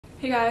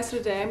Hey guys, so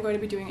today I'm going to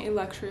be doing a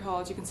luxury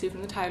haul. As you can see from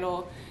the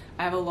title,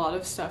 I have a lot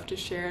of stuff to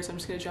share, so I'm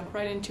just going to jump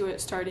right into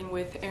it, starting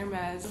with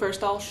Hermès.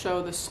 First I'll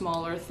show the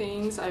smaller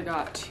things. I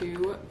got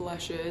two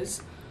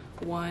blushes,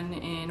 one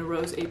in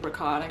rose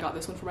apricot. I got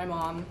this one for my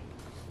mom,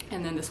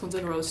 and then this one's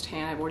in rose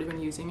tan. I've already been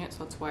using it,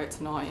 so that's why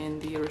it's not in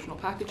the original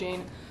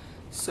packaging.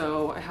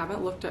 So I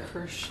haven't looked at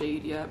her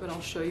shade yet, but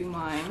I'll show you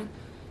mine.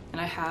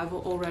 And I have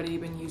already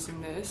been using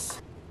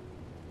this.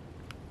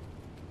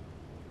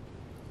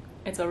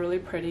 It's a really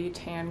pretty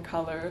tan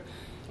color,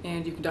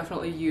 and you can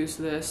definitely use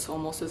this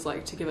almost as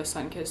like to give a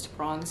sun-kissed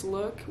bronze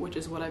look, which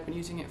is what I've been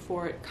using it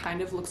for. It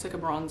kind of looks like a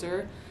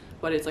bronzer,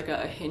 but it's like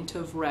a hint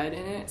of red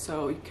in it,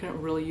 so you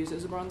couldn't really use it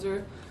as a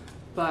bronzer.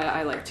 But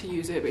I like to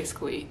use it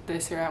basically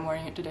this here. I'm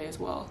wearing it today as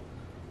well.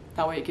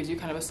 That way it gives you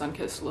kind of a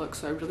sun-kissed look,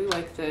 so I really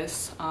like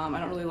this. I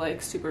don't really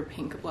like super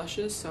pink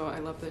blushes, so I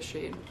love this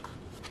shade.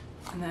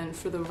 And then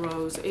for the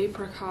rose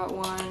apricot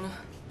one,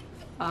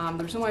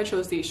 the reason why I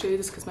chose these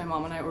shades is because my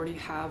mom and I already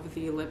have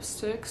the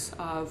lipsticks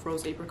of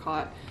rose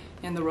apricot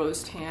and the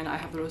rose tan. I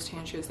have the rose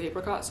tan, she has the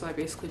apricot, so I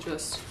basically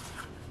just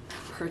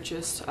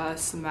purchased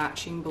some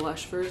matching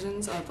blush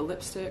versions of the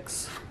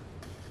lipsticks.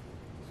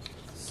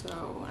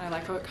 So I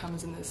like how it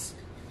comes in this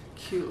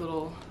cute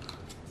little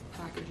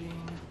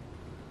packaging.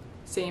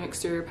 Same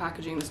exterior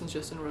packaging, this one's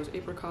just in rose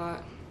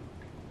apricot.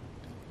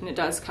 And it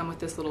does come with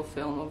this little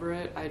film over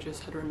it. I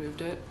just had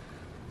removed it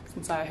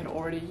since I had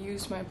already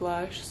used my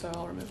blush, so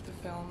I'll remove the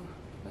film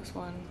for this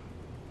one.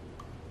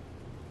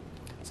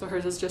 So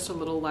hers is just a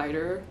little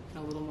lighter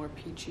and a little more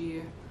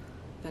peachy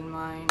than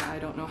mine. I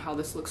don't know how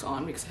this looks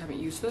on because I haven't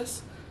used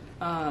this,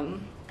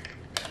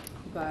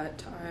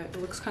 but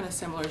it looks kind of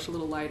similar, just a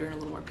little lighter and a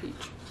little more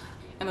peach.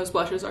 And those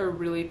blushes are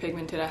really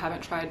pigmented. I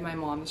haven't tried my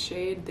mom's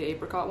shade, the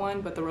apricot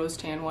one, but the rose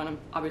tan one,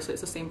 obviously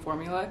it's the same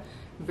formula.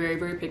 Very,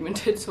 very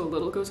pigmented, so a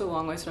little goes a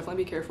long way, so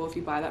definitely be careful if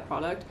you buy that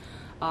product.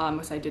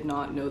 Because I did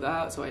not know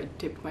that, so I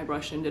dipped my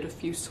brush in, did a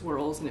few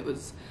swirls, and it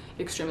was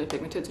extremely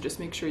pigmented, so just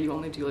make sure you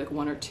only do like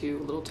one or two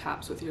little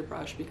taps with your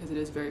brush because it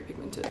is very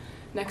pigmented.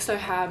 Next I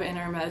have an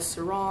Hermès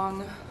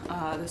sarong.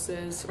 This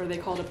is, or they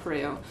call it a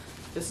pareo.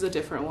 This is a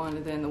different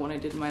one than the one I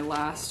did in my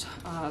last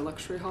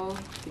luxury haul. I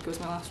think it was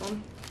my last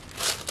one.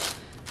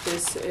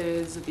 This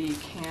is the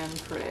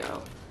Cannes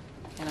pareo,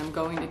 and I'm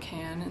going to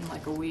Cannes in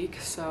like a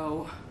week,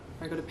 so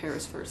I go to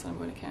Paris first, then I'm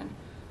going to Cannes.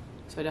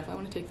 So I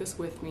definitely want to take this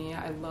with me.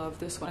 I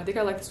love this one. I think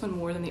I like this one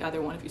more than the other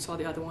one. If you saw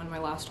the other one in my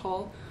last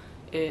haul,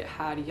 it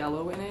had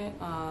yellow in it.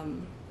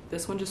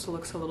 This one just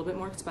looks a little bit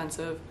more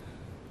expensive.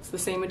 It's the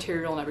same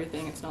material and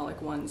everything. It's not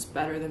like one's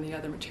better than the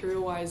other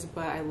material-wise,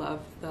 but I love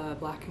the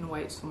black and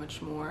white so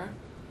much more.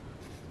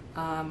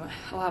 I'll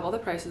have all the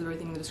prices of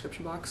everything in the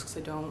description box because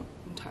I don't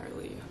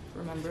entirely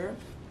remember.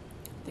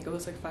 I think it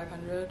was like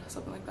 500,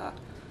 something like that.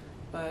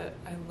 But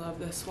I love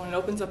this one. It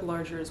opens up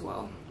larger as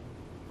well.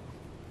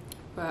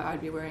 But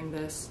I'd be wearing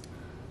this.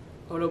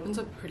 Oh, it opens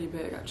up pretty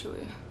big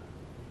actually.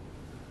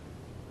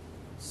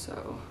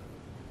 So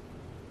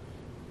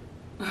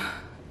it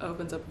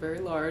opens up very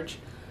large.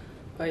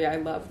 But yeah, I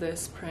love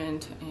this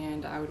print,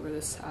 and I would wear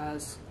this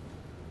as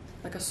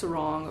like a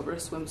sarong over a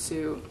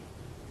swimsuit.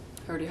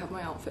 I already have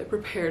my outfit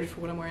prepared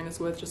for what I'm wearing this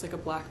with, just like a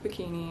black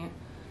bikini.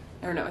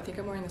 Or no, I think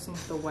I'm wearing this one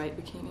with the white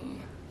bikini.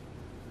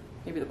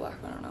 Maybe the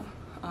black one, I don't know.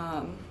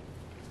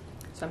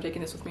 So I'm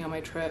taking this with me on my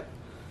trip.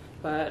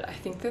 But I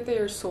think that they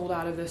are sold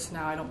out of this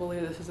now. I don't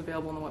believe this is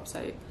available on the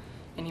website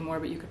anymore,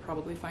 but you could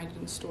probably find it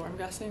in store, I'm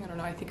guessing. I don't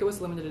know, I think it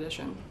was limited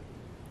edition.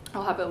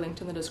 I'll have it linked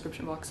in the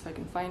description box if I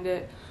can find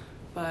it.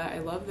 But I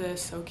love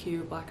this, so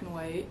cute, black and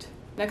white.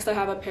 Next I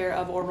have a pair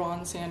of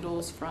Oran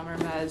sandals from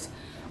Hermès.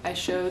 I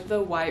showed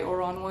the white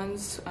Oran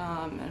ones,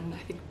 and I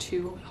think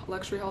 2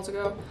 luxury hauls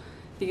ago.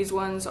 These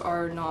ones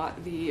are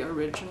not the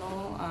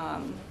original,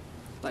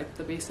 like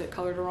the basic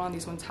colored Oran.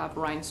 These ones have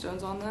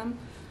rhinestones on them.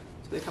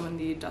 They come in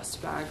the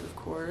dust bag, of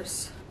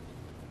course,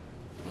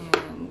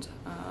 and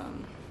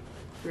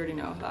we already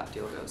know how that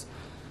deal goes.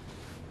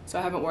 So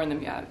I haven't worn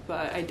them yet,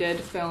 but I did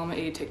film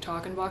a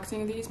TikTok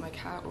unboxing of these. My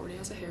cat already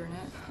has a hair in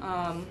it.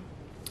 I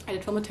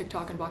did film a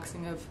TikTok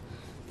unboxing of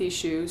these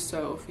shoes,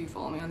 so if you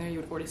follow me on there, you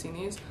would have already seen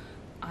these.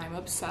 I'm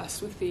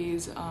obsessed with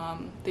these.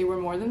 They were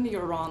more than the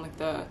Oran, like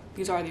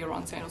these are the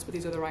Oran sandals, but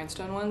these are the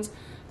rhinestone ones.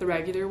 The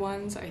regular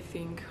ones, I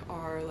think,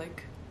 are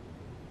like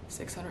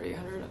 600,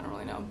 800, I don't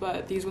really know,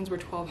 but these ones were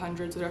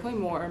 1200, so they're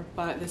definitely more,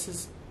 but this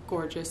is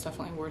gorgeous,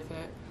 definitely worth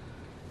it.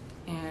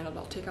 And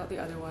I'll take out the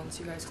other ones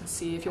so you guys can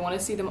see. If you want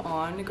to see them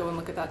on, go and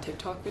look at that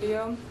TikTok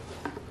video.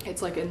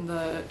 It's like in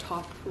the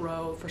top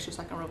row, first or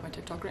second row of my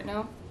TikTok right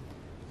now.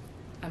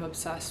 I'm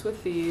obsessed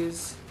with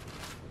these.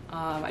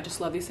 I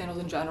just love these sandals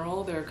in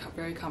general. They're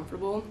very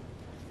comfortable,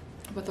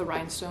 but the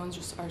rhinestones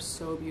just are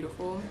so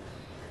beautiful.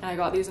 And I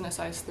got these in a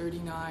size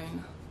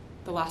 39.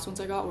 The last ones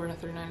I got were in a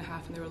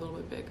 39.5, and they were a little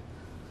bit big.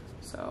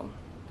 So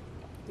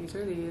these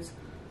are these.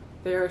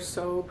 They are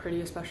so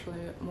pretty, especially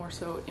more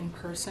so in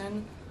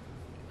person.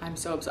 I'm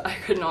so obsessed. I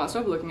could not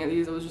stop looking at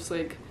these. I was just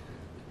like,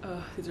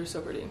 these are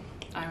so pretty.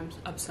 I'm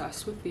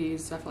obsessed with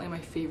these. Definitely my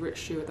favorite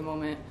shoe at the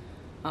moment.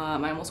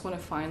 I almost want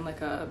to find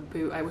like a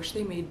boot. I wish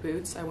they made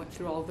boots. I went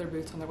through all of their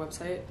boots on their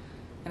website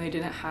and they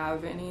didn't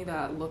have any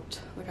that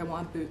looked like, I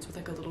want boots with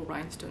like a little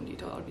rhinestone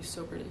detail. That would be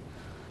so pretty.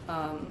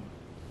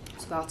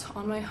 So that's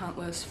on my hunt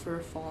list for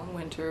fall and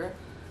winter,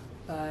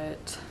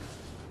 but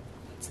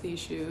it's these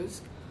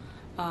shoes.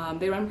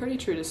 They run pretty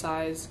true to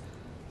size,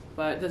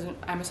 but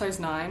I'm a size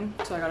 9,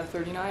 so I got a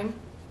 39.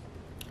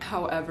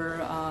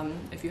 However,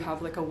 if you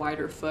have like a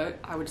wider foot,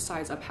 I would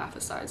size up half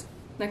a size.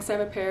 Next, I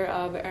have a pair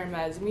of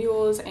Hermès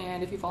mules,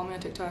 and if you follow me on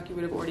TikTok, you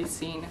would have already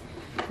seen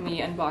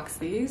me unbox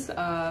these.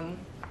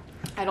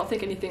 I don't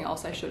think anything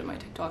else I showed in my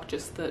TikTok,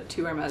 just the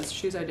 2 Hermès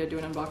shoes. I did do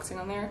an unboxing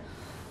on there.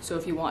 So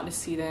if you want to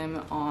see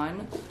them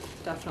on,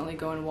 definitely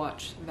go and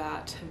watch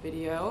that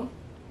video.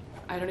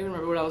 I don't even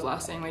remember what I was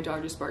last saying. My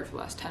dog just barked for the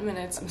last 10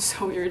 minutes. I'm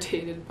so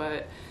irritated,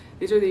 but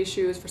these are these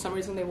shoes. For some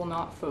reason, they will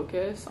not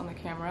focus on the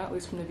camera, at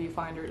least from the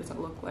viewfinder. It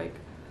doesn't look like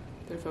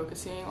they're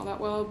focusing all that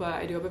well, but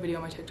I do have a video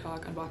on my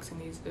TikTok unboxing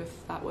these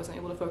if that wasn't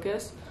able to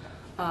focus.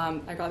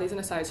 I got these in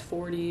a size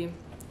 40.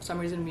 For some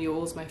reason,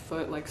 mules, my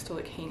foot likes to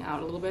like hang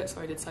out a little bit,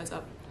 so I did size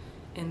up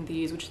in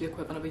these, which is the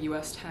equivalent of a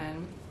US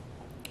 10.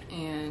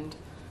 And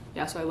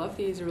yeah, so I love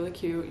these. They're really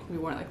cute. You can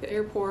be worn at like the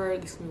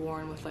airport. These can be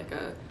worn with like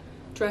a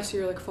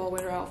dressier like fall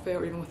winter outfit,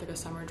 or even with like a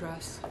summer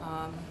dress.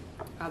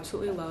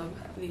 Absolutely love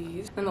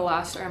these. And the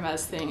last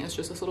Hermès thing is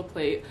just this little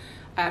plate.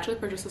 I actually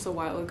purchased this a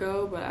while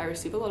ago, but I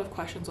receive a lot of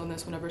questions on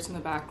this whenever it's in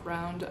the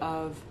background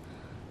of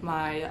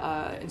my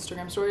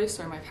Instagram stories.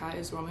 Sorry, my cat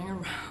is roaming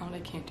around. I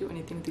can't do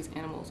anything with these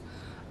animals.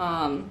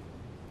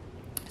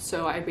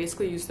 So I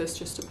basically use this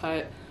just to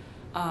put,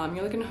 you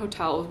know, like in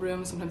hotel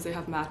rooms, sometimes they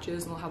have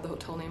matches and they'll have the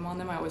hotel name on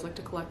them. I always like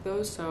to collect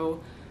those.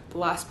 So the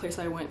last place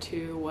I went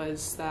to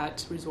was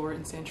that resort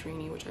in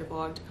Santorini, which I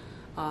vlogged,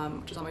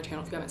 which is on my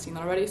channel if you haven't seen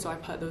that already. So I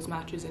put those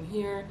matches in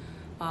here,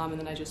 and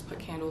then I just put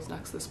candles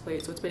next to this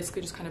plate. So it's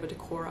basically just kind of a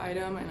decor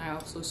item, and I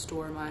also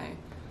store my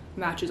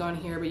matches on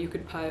here, but you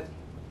could put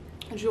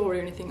jewelry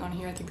or anything on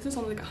here. I think this is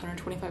only like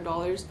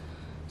 $125.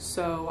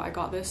 So I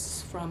got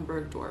this from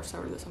Bergdorf, so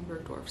I ordered this on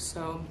Bergdorf.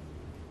 So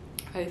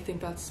I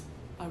think that's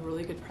a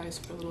really good price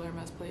for a little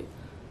Hermès plate.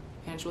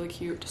 And it's really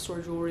cute to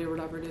store jewelry or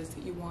whatever it is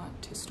that you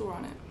want to store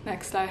on it.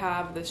 Next, I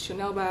have this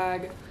Chanel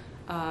bag.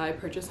 I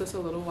purchased this a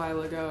little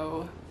while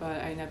ago,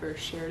 but I never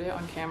shared it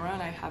on camera,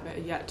 and I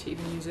haven't yet to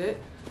even use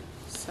it.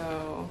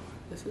 So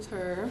this is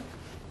her.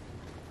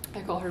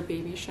 I call her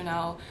Baby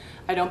Chanel.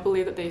 I don't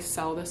believe that they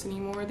sell this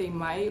anymore. They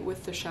might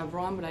with the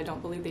chevron, but I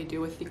don't believe they do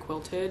with the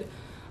quilted.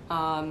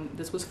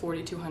 This was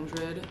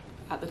 $4,200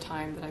 at the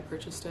time that I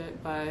purchased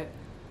it, but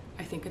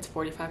I think it's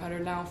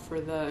 $4,500 now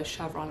for the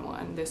chevron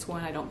one. This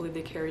one I don't believe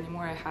they carry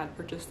anymore. I had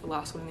purchased the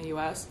last one in the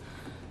US,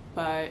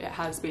 but it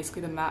has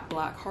basically the matte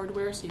black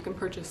hardware, so you can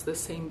purchase the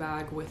same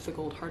bag with the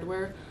gold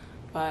hardware,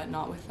 but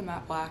not with the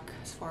matte black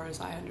as far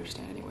as I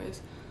understand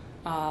anyways.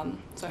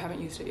 So I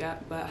haven't used it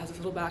yet, but it has this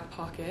little back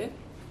pocket.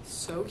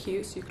 So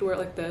cute. So you could wear it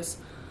like this.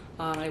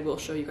 I will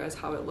show you guys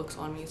how it looks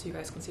on me so you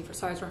guys can see for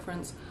size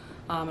reference.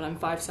 And I'm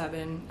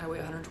 5'7", I weigh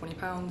 120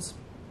 pounds,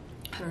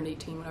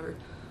 118, whatever.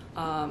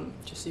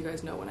 Just so you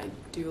guys know when I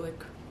do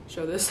like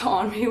show this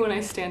on me when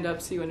I stand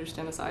up, so you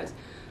understand the size.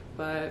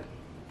 But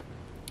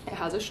it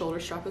has a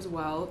shoulder strap as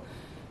well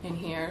in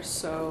here,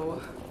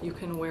 so you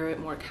can wear it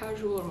more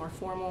casual or more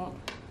formal.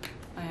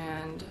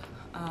 And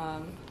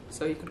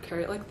so you could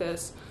carry it like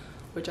this,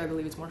 which I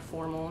believe is more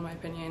formal in my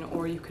opinion,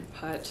 or you could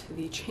put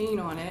the chain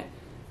on it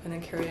and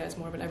then carry it as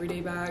more of an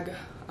everyday bag.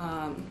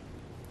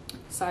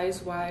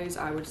 Size wise,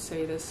 I would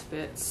say this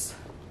fits.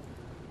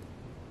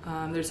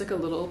 There's like a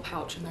little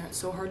pouch in there. It's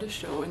so hard to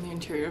show in the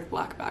interior of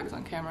black bags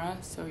on camera,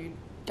 so you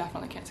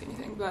definitely can't see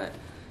anything, but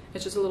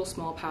it's just a little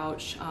small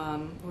pouch.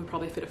 It would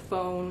probably fit a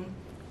phone,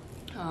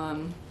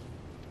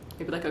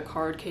 maybe like a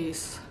card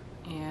case,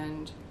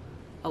 and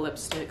a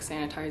lipstick,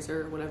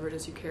 sanitizer, whatever it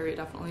is you carry. It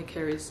definitely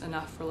carries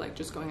enough for like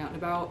just going out and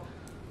about,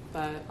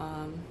 but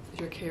if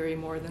you're carrying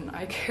more than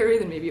I carry,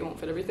 then maybe it won't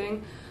fit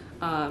everything.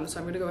 So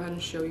I'm gonna go ahead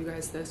and show you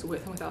guys this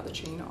with and without the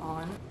chain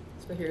on.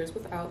 So here's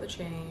without the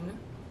chain.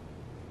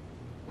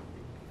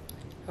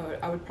 Oh,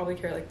 I would probably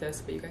carry it like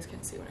this, but you guys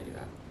can't see when I do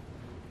that.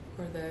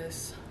 Or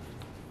this,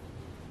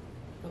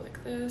 or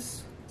like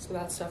this. So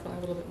that's definitely a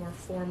little bit more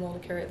formal to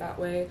carry it that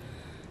way.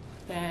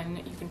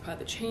 Then you can put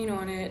the chain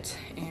on it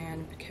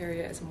and carry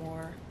it as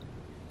more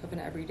of an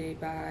everyday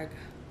bag.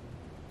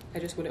 I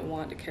just wouldn't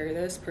want to carry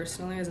this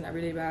personally as an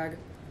everyday bag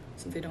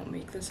since they don't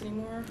make this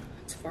anymore,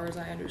 as far as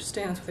I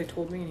understand. That's what they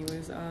told me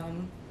anyways.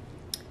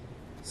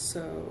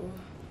 So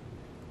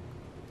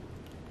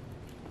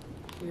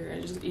here,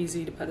 it's just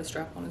easy to put a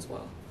strap on as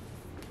well.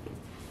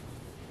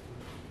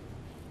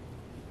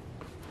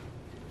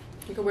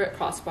 You could wear it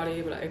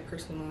crossbody, but I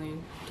personally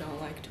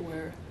don't like to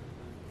wear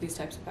these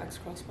types of bags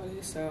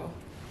crossbody, so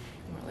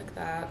more like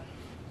that.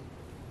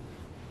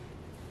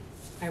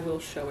 I will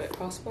show it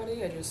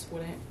crossbody, I just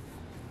wouldn't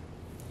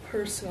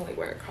personally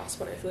wear it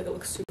crossbody. I feel like it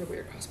looks super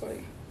weird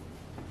crossbody.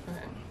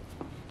 Okay.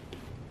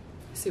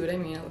 See what I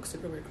mean? It looks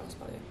super weird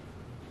crossbody.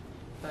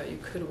 But you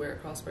could wear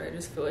it crossbody. I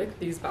just feel like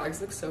these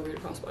bags look so weird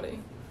crossbody.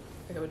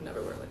 Like I would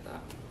never wear it like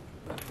that.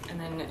 And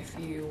then if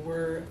you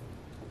were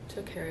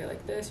to carry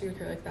like this, you could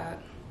carry like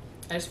that.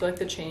 I just feel like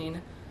the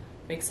chain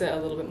makes it a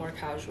little bit more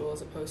casual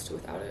as opposed to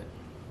without it.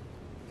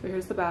 So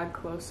here's the bag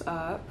close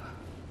up.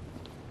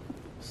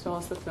 Still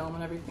has the film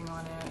and everything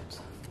on it.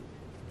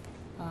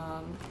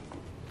 And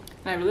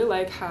I really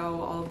like how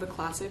all of the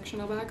classic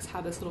Chanel bags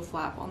have this little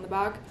flap on the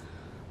back.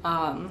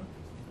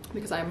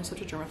 Because I'm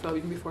such a germaphobe.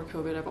 Even before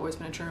COVID, I've always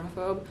been a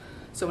germaphobe.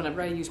 So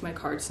whenever I use my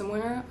card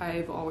somewhere,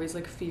 I've always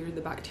like feared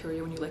the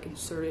bacteria when you like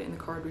insert it in the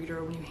card reader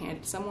or when you hand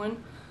it to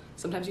someone.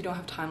 Sometimes you don't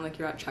have time, like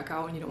you're at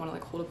checkout and you don't want to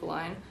like hold up the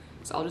line.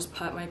 So I'll just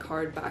put my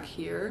card back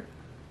here,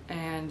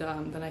 and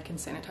then I can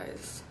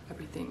sanitize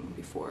everything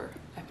before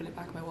I put it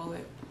back in my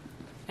wallet.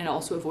 And it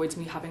also avoids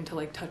me having to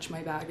like touch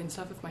my bag and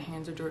stuff if my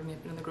hands are dirty and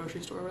I've been in the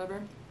grocery store or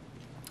whatever.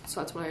 So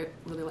that's what I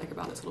really like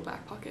about this little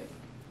back pocket.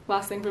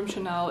 Last thing from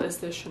Chanel is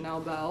this Chanel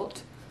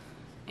belt.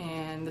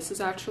 And this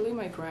is actually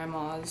my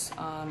grandma's.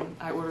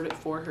 I ordered it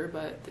for her,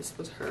 but this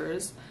was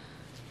hers.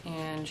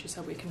 And she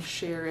said we can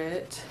share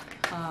it.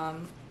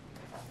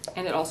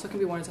 And it also can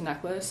be worn as a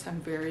necklace. I'm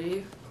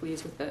very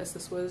pleased with this.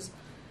 This was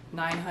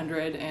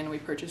 $900 and we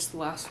purchased the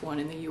last one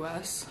in the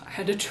US. I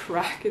had to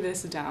track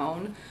this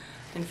down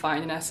and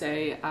find an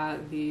SA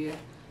at the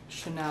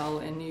Chanel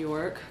in New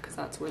York because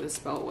that's where this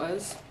belt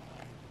was.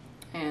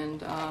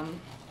 And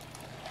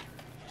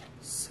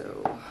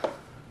so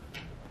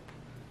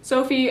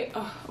Sophie,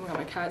 oh my god,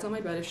 my cat's on my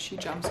bed. If she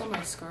jumps on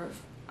my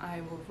scarf,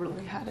 I will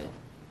really have it.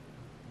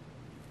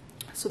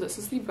 So this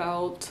is the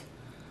belt.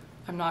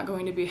 I'm not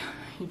going to be,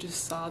 you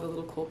just saw the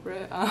little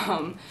culprit.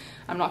 I'm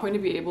not going to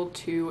be able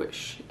to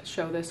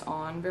show this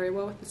on very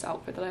well with this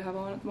outfit that I have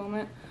on at the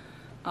moment.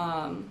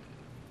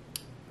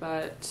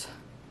 But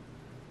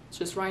it's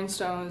just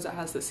rhinestones. It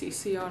has the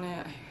CC on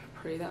it. I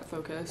pray that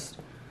focused.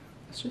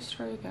 Let's just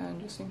try again,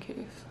 just in case.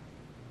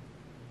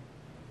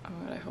 Oh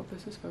my god, I hope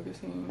this is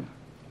focusing.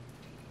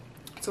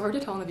 It's so hard to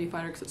tell in the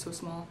viewfinder because it's so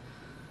small.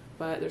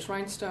 But there's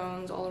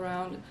rhinestones all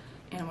around.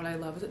 And what I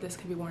love is that this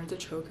can be worn as a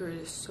choker. It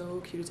is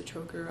so cute as a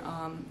choker.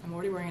 I'm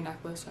already wearing a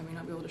necklace, so I may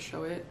not be able to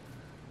show it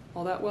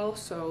all that well.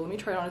 So let me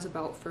try it on as a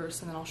belt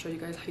first, and then I'll show you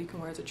guys how you can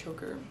wear it as a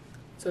choker.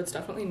 So it's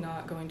definitely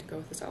not going to go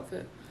with this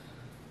outfit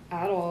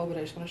at all, but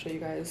I just want to show you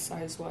guys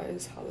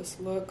size-wise how this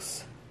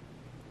looks.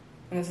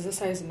 And this is a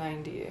size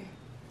 90.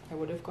 I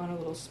would have gone a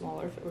little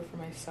smaller if it were for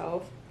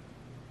myself,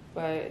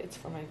 but it's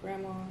for my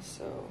grandma,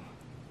 so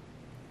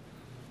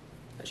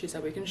she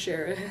said we can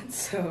share it,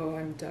 so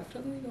I'm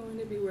definitely going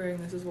to be wearing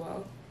this as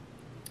well.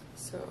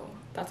 So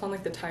that's on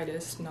like the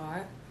tightest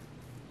knot.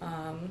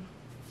 I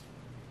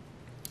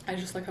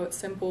just like how it's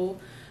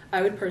simple.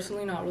 I would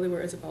personally not really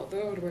wear it as a belt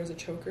though. I would wear it as a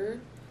choker.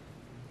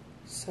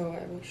 So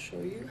I will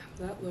show you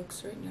how that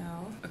looks right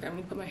now. Okay, I'm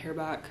gonna put my hair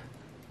back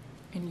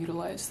and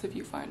utilize the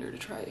viewfinder to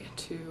try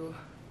to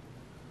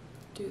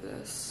do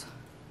this.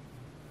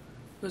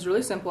 It was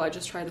really simple. I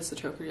just tried this as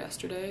a choker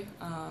yesterday.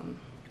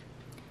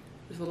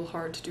 It was a little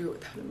hard to do it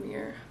without a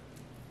mirror,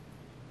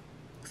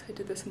 because I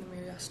did this in the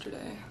mirror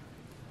yesterday.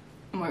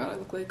 Oh my god, I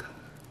look like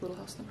Little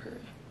House on the Prairie.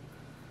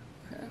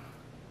 Okay.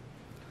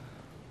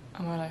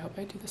 Oh my god, I hope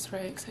I do this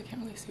right because I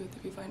can't really see with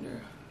the viewfinder.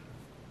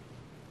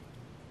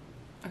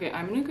 Okay,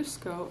 I'm gonna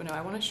just go, no,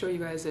 I want to show you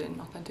guys it in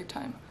authentic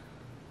time,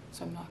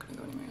 so I'm not gonna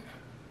go anywhere.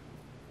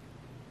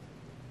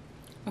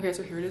 Okay,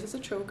 so here it is as a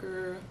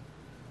choker.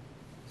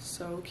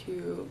 So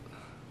cute.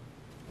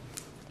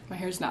 My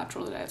hair's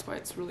natural today, that's why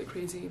it's really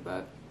crazy,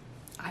 but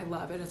I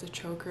love it as a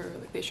choker.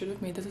 Like, they should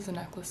have made this as a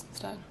necklace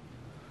instead.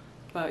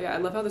 But yeah, I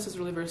love how this is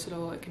really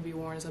versatile. It can be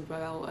worn as a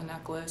belt, a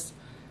necklace.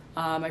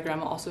 My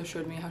grandma also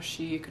showed me how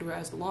she could wear it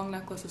as a long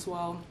necklace as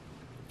well.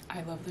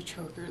 I love the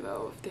choker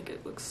though. I think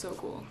it looks so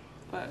cool.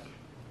 But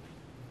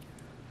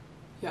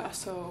yeah,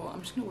 so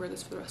I'm just gonna wear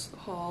this for the rest of the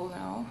haul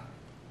now.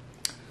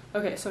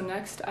 Okay, so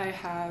next I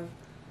have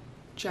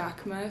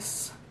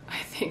Jacquemus. I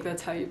think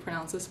that's how you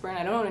pronounce this brand.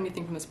 I don't own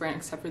anything from this brand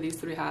except for these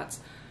 3 hats.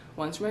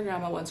 One's for my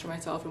grandma, one's for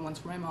myself, and one's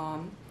for my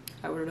mom.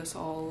 I ordered us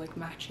all like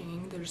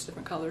matching. They're just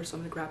different colors, so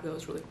I'm gonna grab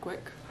those really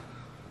quick.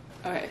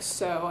 Okay,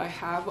 so I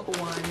have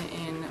one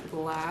in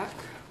black,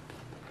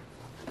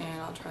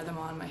 and I'll try them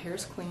on. My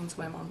hair's clean,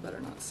 so my mom better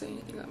not say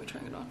anything about me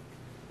trying it on.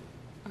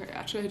 Okay,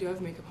 actually I do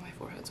have makeup on my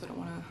forehead, so I don't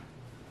wanna,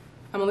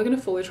 I'm only gonna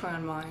fully try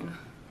on mine,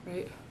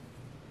 right?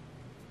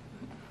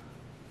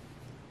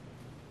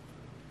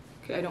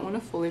 Okay, I don't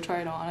wanna fully try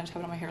it on, I just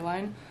have it on my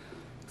hairline,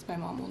 because my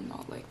mom will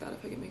not like that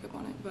if I get makeup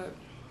on it, but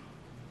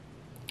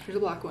here's a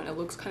black one. It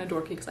looks kind of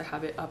dorky because I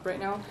have it up right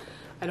now.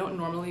 I don't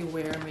normally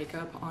wear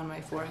makeup on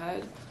my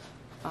forehead,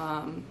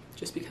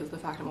 just because of the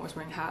fact I'm always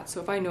wearing hats. So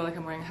if I know like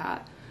I'm wearing a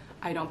hat,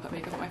 I don't put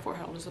makeup on my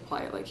forehead. I'll just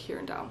apply it like here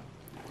and down.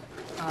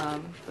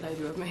 But I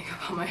do have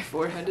makeup on my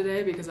forehead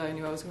today because I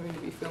knew I was going to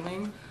be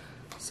filming.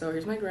 So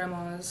here's my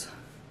grandma's.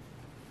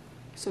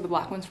 So the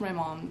black one's for my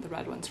mom, the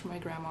red one's for my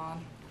grandma,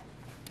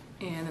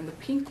 and then the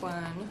pink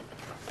one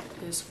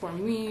is for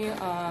me,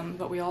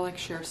 but we all like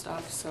share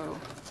stuff, so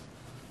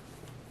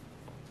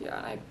yeah.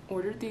 I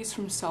ordered these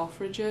from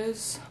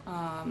Selfridges.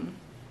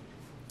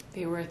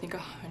 They were, I think,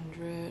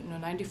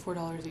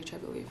 $94 each, I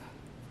believe.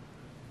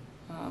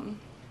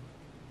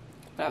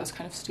 But but I was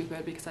kind of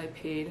stupid because I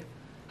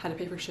had to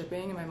pay for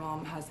shipping, and my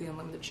mom has the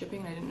unlimited shipping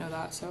and I didn't know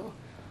that, so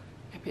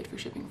I paid for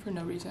shipping for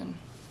no reason.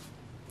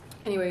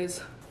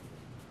 Anyways,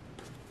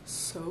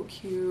 so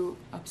cute,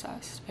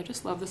 obsessed. I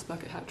just love this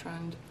bucket hat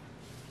trend.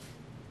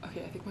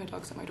 Okay, I think my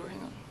dog's at my door,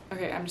 hang on.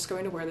 Okay, I'm just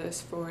going to wear this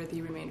for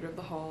the remainder of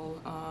the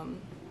haul.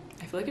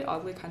 I feel like it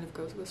oddly kind of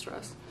goes with this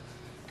dress.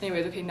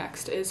 Anyways, okay,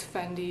 next is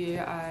Fendi.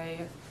 I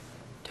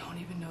don't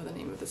even know the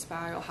name of this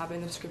bag. I'll have it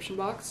in the description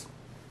box.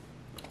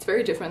 It's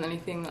very different than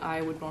anything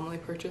I would normally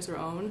purchase or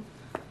own,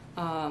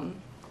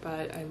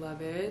 but I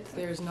love it.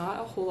 There's not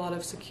a whole lot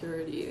of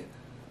security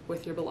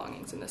with your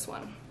belongings in this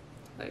one.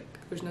 Like,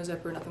 there's no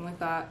zipper, nothing like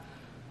that.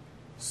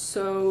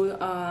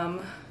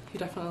 So you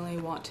definitely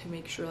want to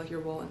make sure like your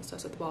wallet and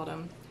stuff's at the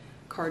bottom.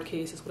 Card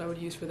case is what I would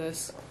use for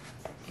this.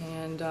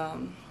 And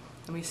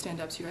let me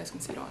stand up so you guys can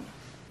see it on.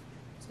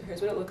 So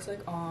here's what it looks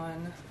like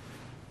on.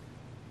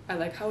 I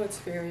like how it's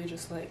very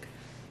just like,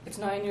 it's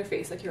not in your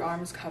face, like your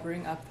arm's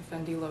covering up the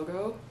Fendi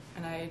logo,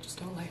 and I just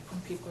don't like when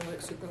people are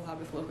like super loud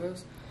with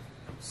logos.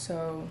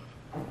 So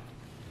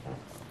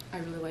I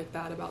really like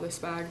that about this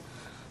bag.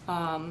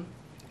 And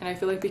I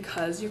feel like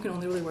because you can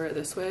only really wear it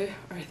this way,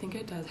 or I think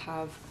it does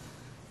have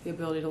the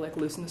ability to like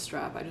loosen the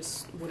strap, I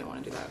just wouldn't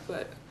want to do that.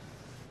 But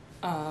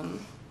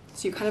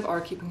so you kind of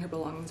are keeping your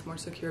belongings more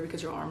secure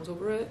because your arm's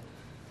over it.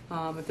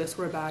 If this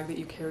were a bag that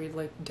you carried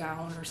like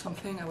down or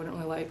something, I wouldn't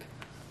really like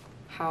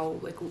how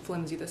like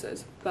flimsy this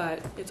is,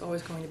 but it's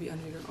always going to be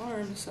under your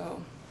arm,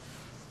 so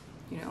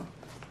you know,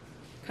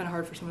 kind of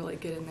hard for someone to like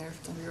get in there if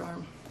it's under your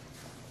arm.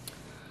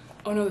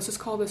 Oh no, this is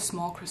called a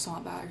small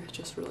croissant bag. I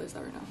just realized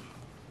that right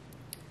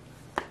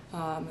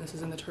now. This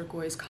is in the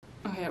turquoise color.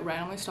 Okay, it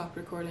randomly stopped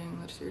recording.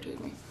 That just irritated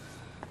me.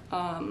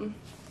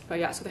 But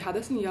yeah, so they had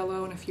this in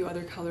yellow and a few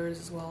other colors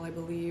as well, I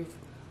believe,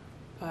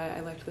 but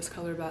I liked this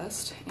color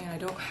best, and I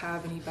don't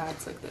have any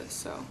bags like this,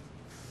 so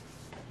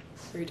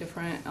very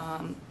different.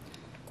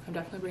 I'm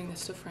definitely bringing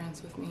this to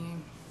France with me.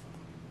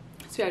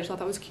 So yeah, I just thought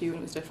that was cute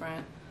and it was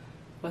different.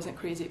 It wasn't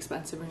crazy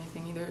expensive or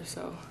anything either,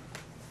 so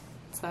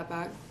it's that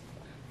bag.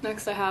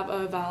 Next I have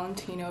a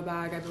Valentino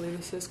bag. I believe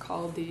this is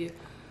called the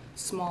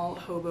small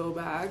hobo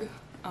bag.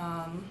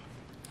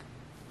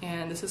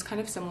 And this is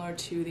kind of similar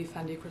to the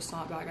Fendi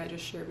croissant bag I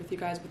just shared with you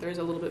guys, but there's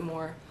a little bit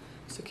more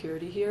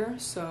security here.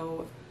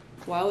 So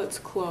while it's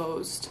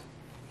closed,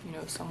 you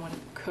know, someone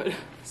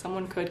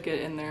could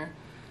get in there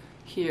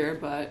here,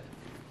 but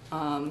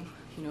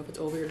you know, if it's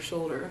over your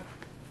shoulder,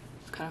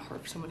 it's kind of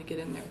hard for someone to get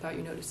in there without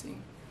you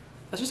noticing.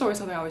 That's just always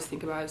something I always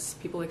think about, is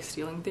people like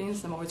stealing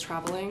things. I'm always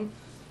traveling.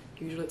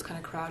 Usually it's kind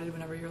of crowded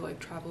whenever you're like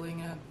traveling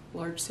in a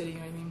large city, you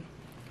know what I mean?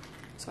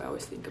 So I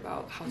always think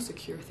about how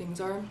secure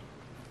things are.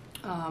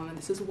 And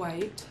this is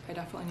white. I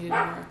definitely needed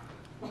more.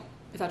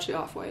 It's actually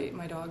off-white.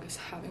 My dog is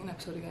having an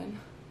episode again.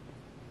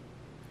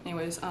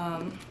 Anyways,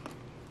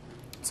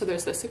 so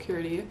there's this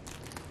security,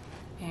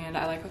 and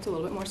I like how it's a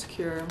little bit more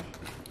secure.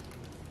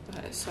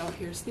 So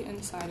here's the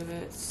inside of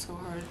it. It's so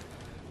hard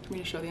for me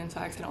to show the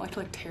inside because I don't like to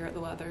like tear at the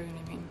leather, you know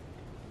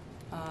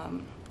what I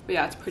mean? But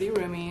yeah, it's pretty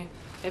roomy.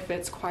 It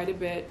fits quite a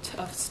bit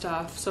of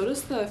stuff. So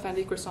does the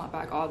Fendi croissant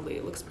bag, oddly.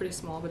 It looks pretty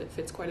small, but it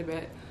fits quite a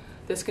bit.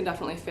 This can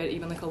definitely fit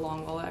even like a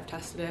long wallet. I've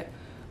tested it.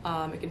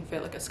 It can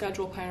fit like a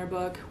schedule planner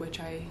book, which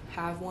I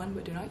have one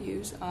but do not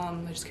use. I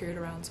just carry it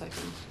around so I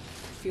can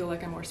feel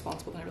like I'm more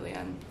responsible than I really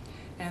am.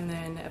 And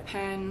then a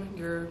pen,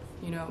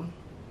 you know,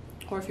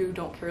 or if you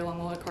don't carry a long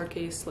wallet, card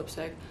case,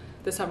 lipstick,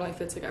 this definitely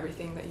fits like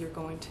everything that you're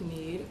going to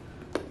need.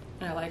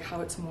 And I like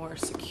how it's more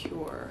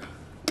secure,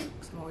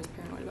 because I'm always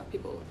paranoid about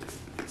people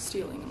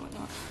stealing and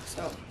whatnot.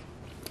 So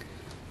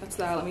that's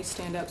that. Let me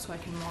stand up so I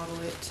can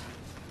model it,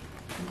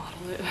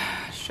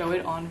 show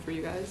it on for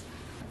you guys.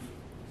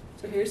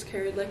 So here's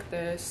carried like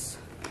this,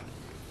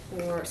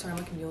 or sorry, I'm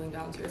like kneeling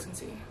down so you guys can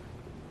see.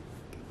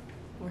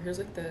 Or here's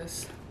like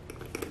this,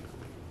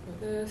 or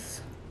this.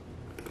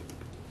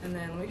 And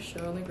then let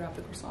me grab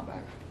the croissant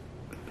bag.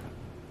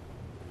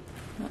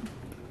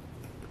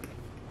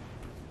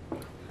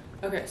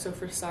 Okay, so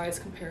for size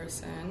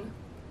comparison,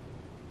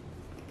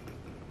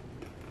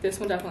 this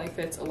one definitely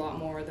fits a lot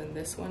more than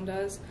this one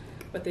does,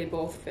 but they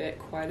both fit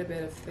quite a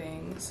bit of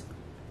things.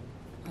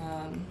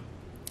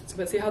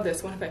 But see how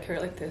this one, if I carry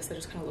it like this, that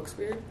just kind of looks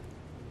weird?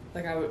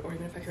 Like or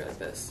even if I carry it like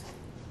this.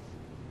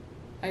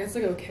 I guess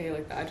like okay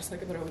like that, I just like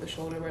to put it over the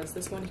shoulder, whereas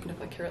this one you can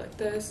definitely carry it like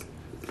this,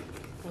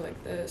 or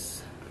like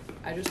this.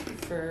 I just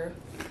prefer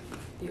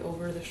the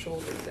over the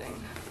shoulder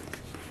thing.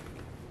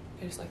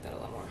 I just like that a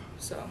lot more.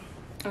 So,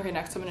 okay,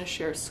 next I'm gonna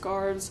share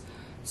scarves.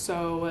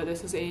 So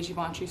this is a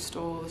Givenchy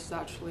stole. This is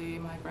actually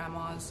my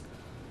grandma's.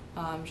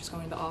 She's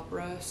going to the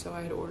opera, so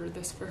I had ordered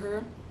this for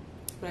her.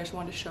 But I just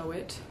wanted to show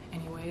it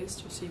anyways,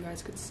 just so you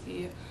guys could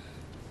see.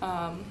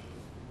 So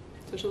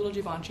it's a little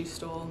Givenchy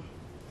stole,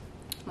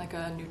 like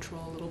a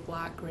neutral little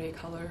black gray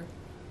color.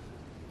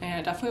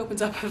 And it definitely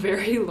opens up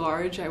very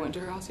large. I went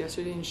to her house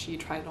yesterday and she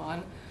tried it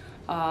on.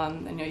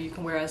 And you know, you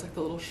can wear it as like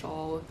the little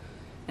shawl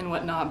and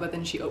whatnot, but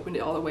then she opened it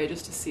all the way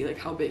just to see like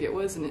how big it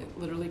was, and it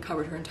literally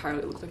covered her entirely.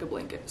 It looked like a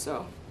blanket.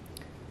 So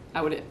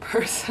I would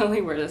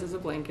personally wear this as a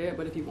blanket,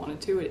 but if you wanted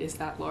to, it is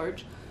that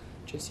large,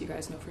 just so you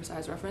guys know for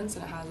size reference.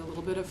 And it has a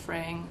little bit of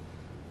fraying.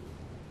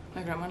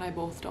 My grandma and I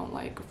both don't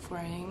like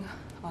fraying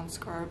on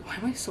scarves. Why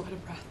am I so out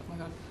of breath? Oh my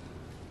god.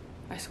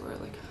 I swear,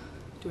 like,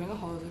 doing a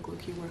haul is like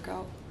low-key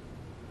workout.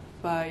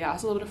 But yeah, it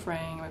has a little bit of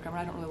fraying. My grandma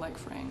and I don't really like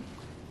fraying.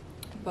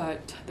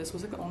 But this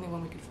was like the only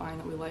one we could find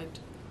that we liked.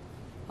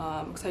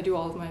 Because I do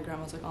all of my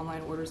grandma's like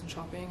online orders and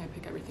shopping. I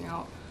pick everything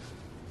out.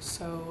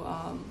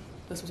 So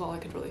this was all I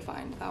could really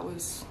find. That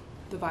was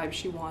the vibe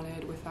she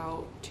wanted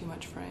without too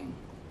much fraying.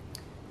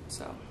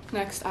 So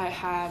next I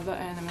have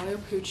an Emilio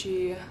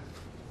Pucci,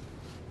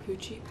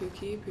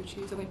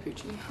 something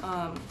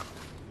Pucci,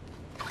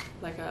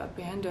 like a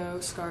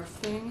bandeau scarf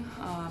thing,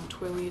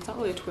 Twilly. It's not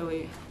really a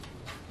Twilly,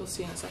 you'll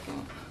see in a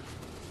second.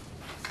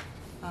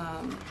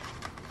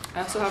 I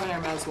also have an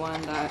Hermès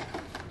one that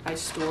I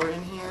store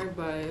in here,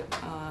 but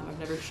I've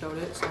never showed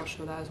it, so I'll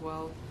show that as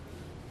well.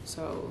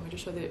 So let me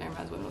just show the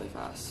Hermès one really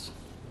fast.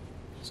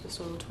 It's just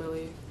a little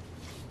Twilly.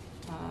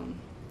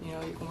 You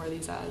know, you can wear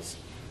these as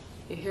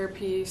a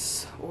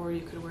hairpiece, or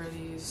you could wear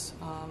these,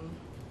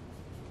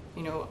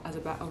 you know, as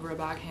over a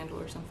bag handle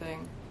or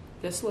something.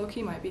 This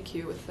low-key might be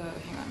cute with the,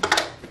 hang on.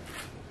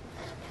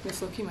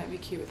 This low-key might be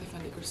cute with the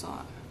Fendi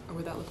croissant, or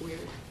would that look weird?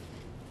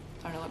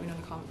 I don't know, let me know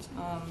in the comments.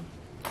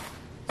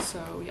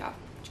 So yeah,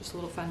 just a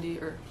little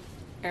Fendi or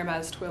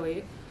Hermès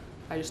Twilly.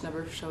 I just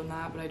never shown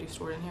that, but I do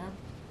store it in here.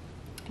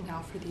 And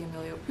now for the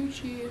Emilio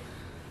Pucci.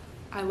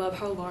 I love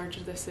how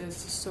large this is.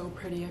 It's so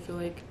pretty. I feel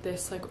like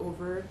this like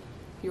over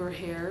your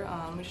hair.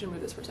 Let me just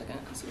remove this for a second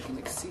so you can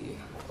like see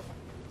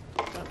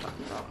what I'm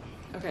talking about.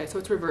 Okay, so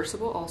it's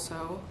reversible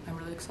also. I'm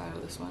really excited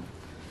about this one.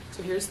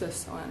 So here's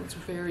this one. It's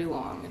very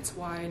long. It's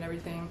wide and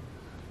everything.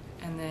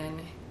 And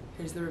then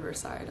here's the reverse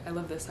side. I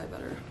love this side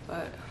better,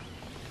 but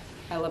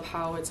I love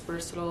how it's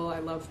versatile. I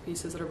love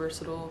pieces that are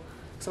versatile.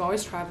 So I'm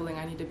always traveling.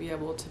 I need to be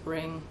able to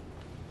bring,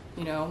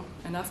 you know,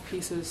 enough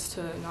pieces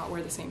to not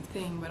wear the same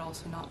thing, but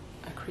also not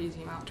a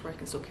crazy amount to where I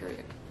can still carry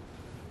it.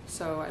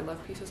 So I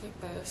love pieces like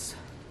this.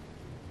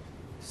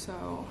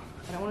 So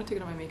I don't want to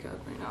take it on my makeup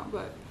right now,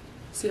 but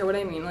see how what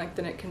I mean? Like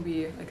then it can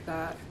be like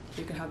that.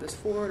 You can have this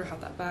forward or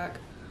have that back.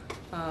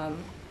 And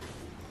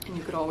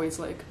you could always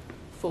like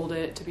fold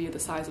it to be the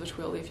size of a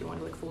twilly if you want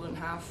to like fold it in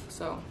half.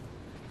 So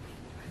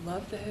I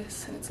love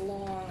this, and it's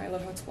long. I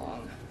love how it's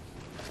long.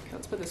 Okay,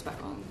 let's put this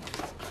back on.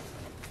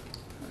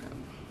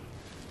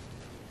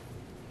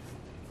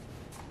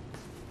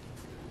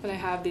 Then I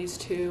have these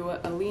two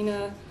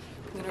Elina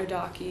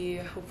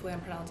Linardaki, hopefully I'm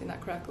pronouncing that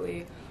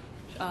correctly,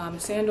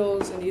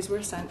 sandals, and these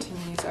were sent to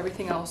me. So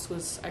everything else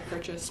was I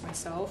purchased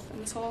myself in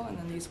this haul, and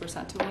then these were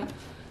sent to me.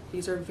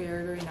 These are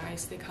very, very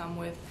nice. They come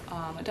with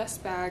a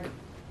dust bag,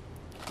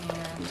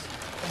 and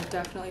I'm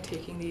definitely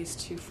taking these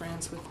to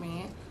France with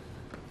me.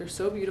 They're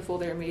so beautiful.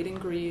 They're made in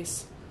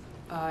Greece.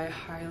 I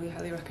highly,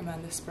 highly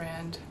recommend this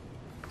brand.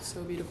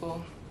 So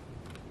beautiful.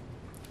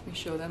 Let me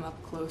show them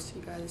up close so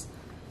you guys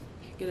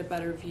can get a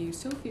better view.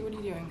 Sophie, what are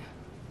you doing?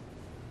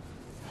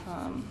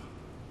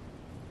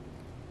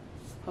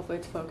 Hopefully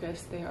it's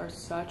focused. They are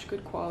such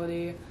good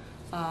quality.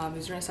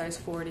 These are in a size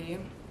 40,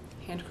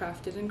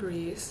 handcrafted in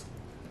Greece.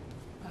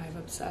 I'm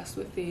obsessed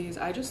with these.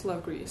 I just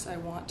love Greece. I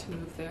want to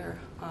move there.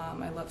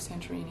 I love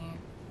Santorini,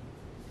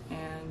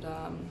 and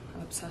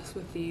I'm obsessed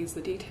with these.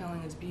 The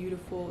detailing is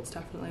beautiful. It's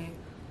definitely,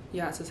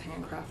 yeah, it says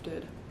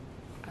handcrafted.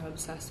 I'm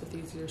obsessed with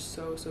these. These are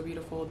so, so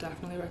beautiful.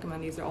 Definitely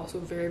recommend these. They're also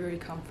very, very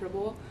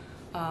comfortable.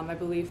 I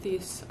believe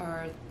these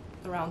are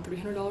around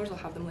 $300. I'll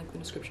have them linked in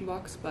the description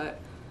box, but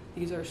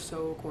these are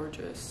so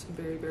gorgeous,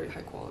 very, very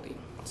high quality.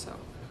 So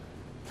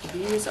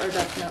these are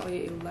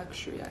definitely a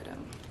luxury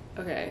item.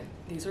 Okay,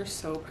 these are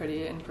so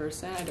pretty in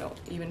person. I don't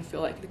even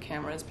feel like the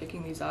camera is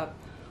picking these up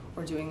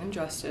or doing them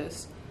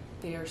justice.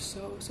 They are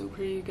so, so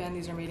pretty. Again,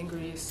 these are made in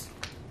Greece,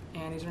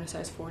 and these are in a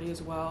size 40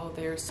 as well.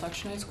 They are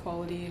such nice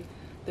quality.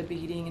 The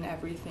beading and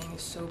everything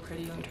is so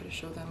pretty. Let me try to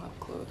show them up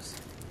close.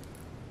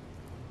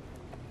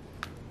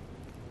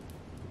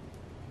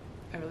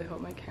 I really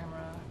hope my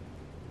camera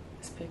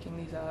is picking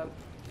these up.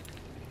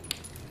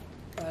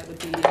 But the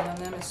beading on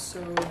them is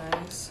so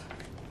nice.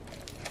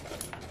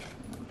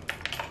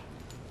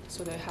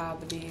 So they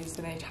have these,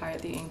 and they tie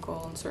at the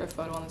ankle, and insert a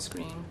photo on the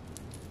screen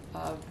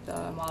of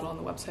the model on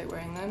the website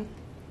wearing them.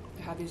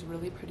 They have these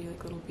really pretty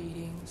like little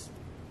beadings.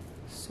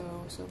 So,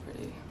 so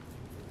pretty.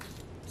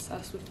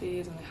 Obsessed with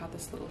these, and they have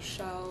this little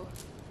shell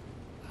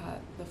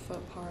at the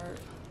foot part.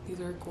 These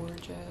are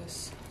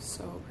gorgeous,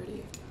 so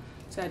pretty.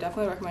 So I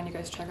definitely recommend you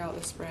guys check out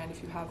this brand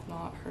if you have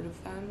not heard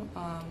of them,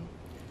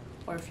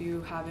 or if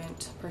you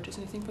haven't purchased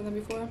anything from them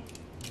before.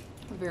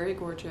 Very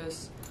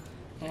gorgeous,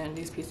 and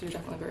these pieces are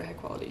definitely very high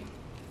quality.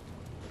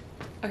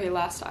 Okay,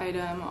 last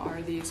item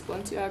are these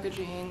Balenciaga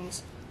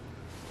jeans.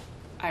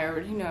 I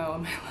already know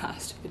in my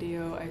last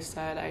video I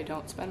said I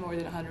don't spend more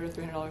than $100 or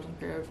 $300 on a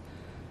pair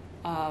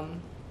of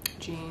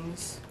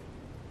jeans.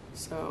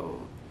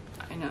 So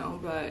I know,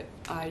 but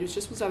I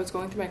was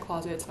going through my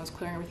closets and I was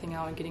clearing everything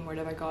out and getting rid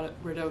of. I got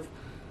rid of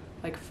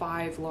like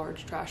 5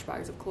 large trash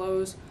bags of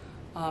clothes.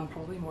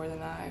 Probably more than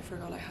that. I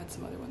forgot I had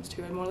some other ones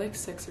too. I had more like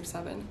 6 or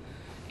 7.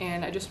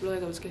 And I just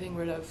realized I was getting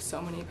rid of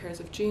so many pairs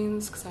of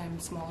jeans because I'm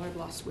smaller, I've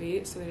lost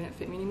weight, so they didn't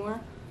fit me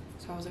anymore.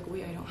 So I was like,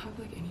 wait, I don't have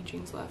like any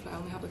jeans left. I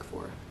only have like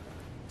 4.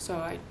 So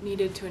I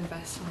needed to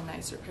invest in a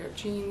nicer pair of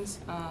jeans.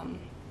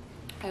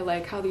 I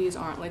like how these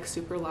aren't like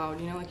super loud,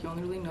 you know, like you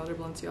only really know they're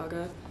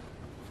Balenciaga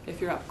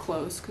if you're up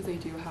close, because they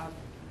do have,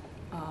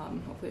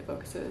 hopefully it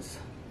focuses,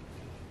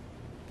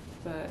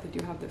 but they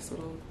do have this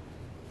little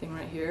thing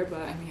right here,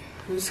 but I mean,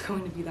 who's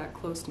going to be that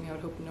close to me? I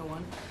would hope no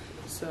one.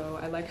 So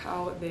I like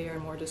how they are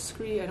more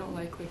discreet. I don't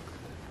like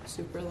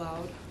super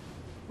loud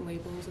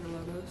labels or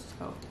logos.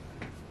 So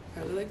I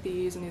really like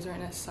these, and these are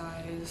in a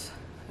size,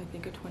 I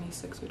think a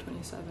 26 or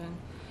 27.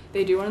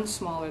 They do run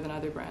smaller than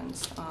other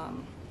brands.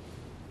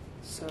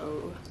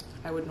 So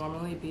I would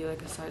normally be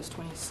like a size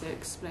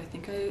 26, but I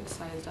think I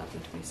sized up a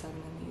 27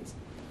 in these.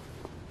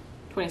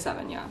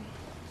 27, yeah.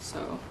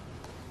 So,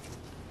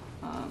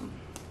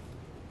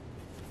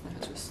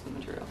 that's just the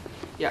material.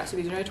 Yeah, so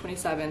these are a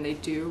 27. They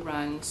do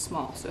run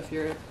small. So if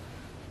you're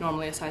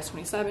normally a size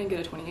 27, get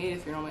a 28.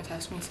 If you're normally a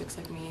size 26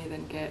 like me,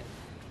 then get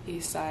a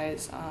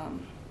size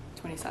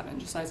 27.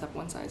 Just size up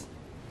one size.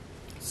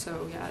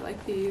 So yeah, I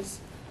like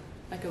these.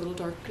 Like a little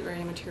dark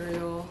gray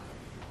material.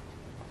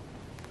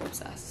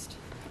 Obsessed.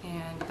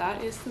 And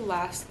that is the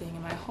last thing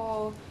in my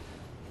haul.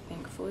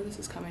 Thankfully this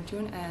is coming to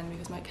an end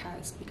because my cat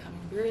is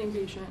becoming very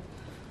impatient.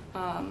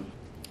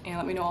 And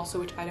let me know also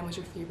which item was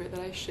your favorite that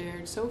I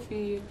shared.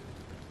 Sophie,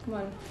 come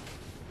on.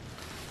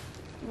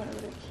 You want to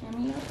go to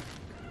cameo?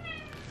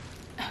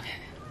 Okay.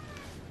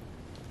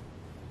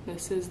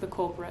 This is the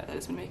culprit that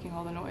has been making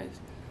all the noise.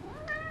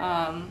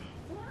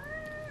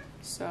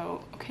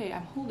 So, okay,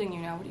 I'm holding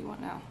you now. What do you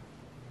want now?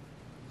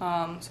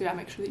 So yeah,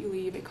 make sure that you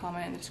leave a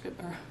comment in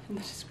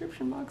the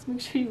description box. Make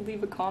sure you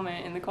leave a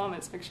comment in the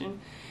comment section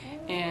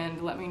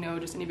and let me know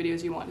just any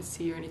videos you want to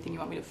see or anything you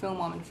want me to film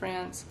while I'm in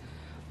France.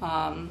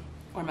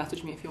 Or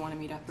message me if you want to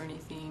meet up or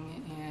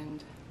anything.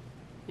 And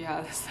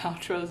yeah, this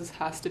outro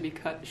has to be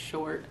cut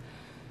short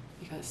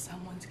because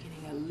someone's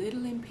getting a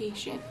little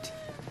impatient.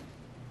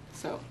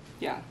 So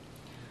yeah,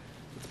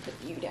 let's put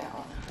you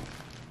down.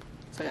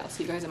 So yeah, I'll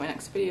see you guys in my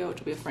next video, which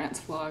will be a France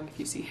vlog. If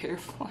you see hair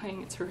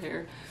flying, it's her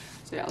hair.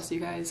 So yeah, I'll see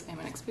you guys in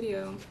my next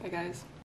video. Bye guys.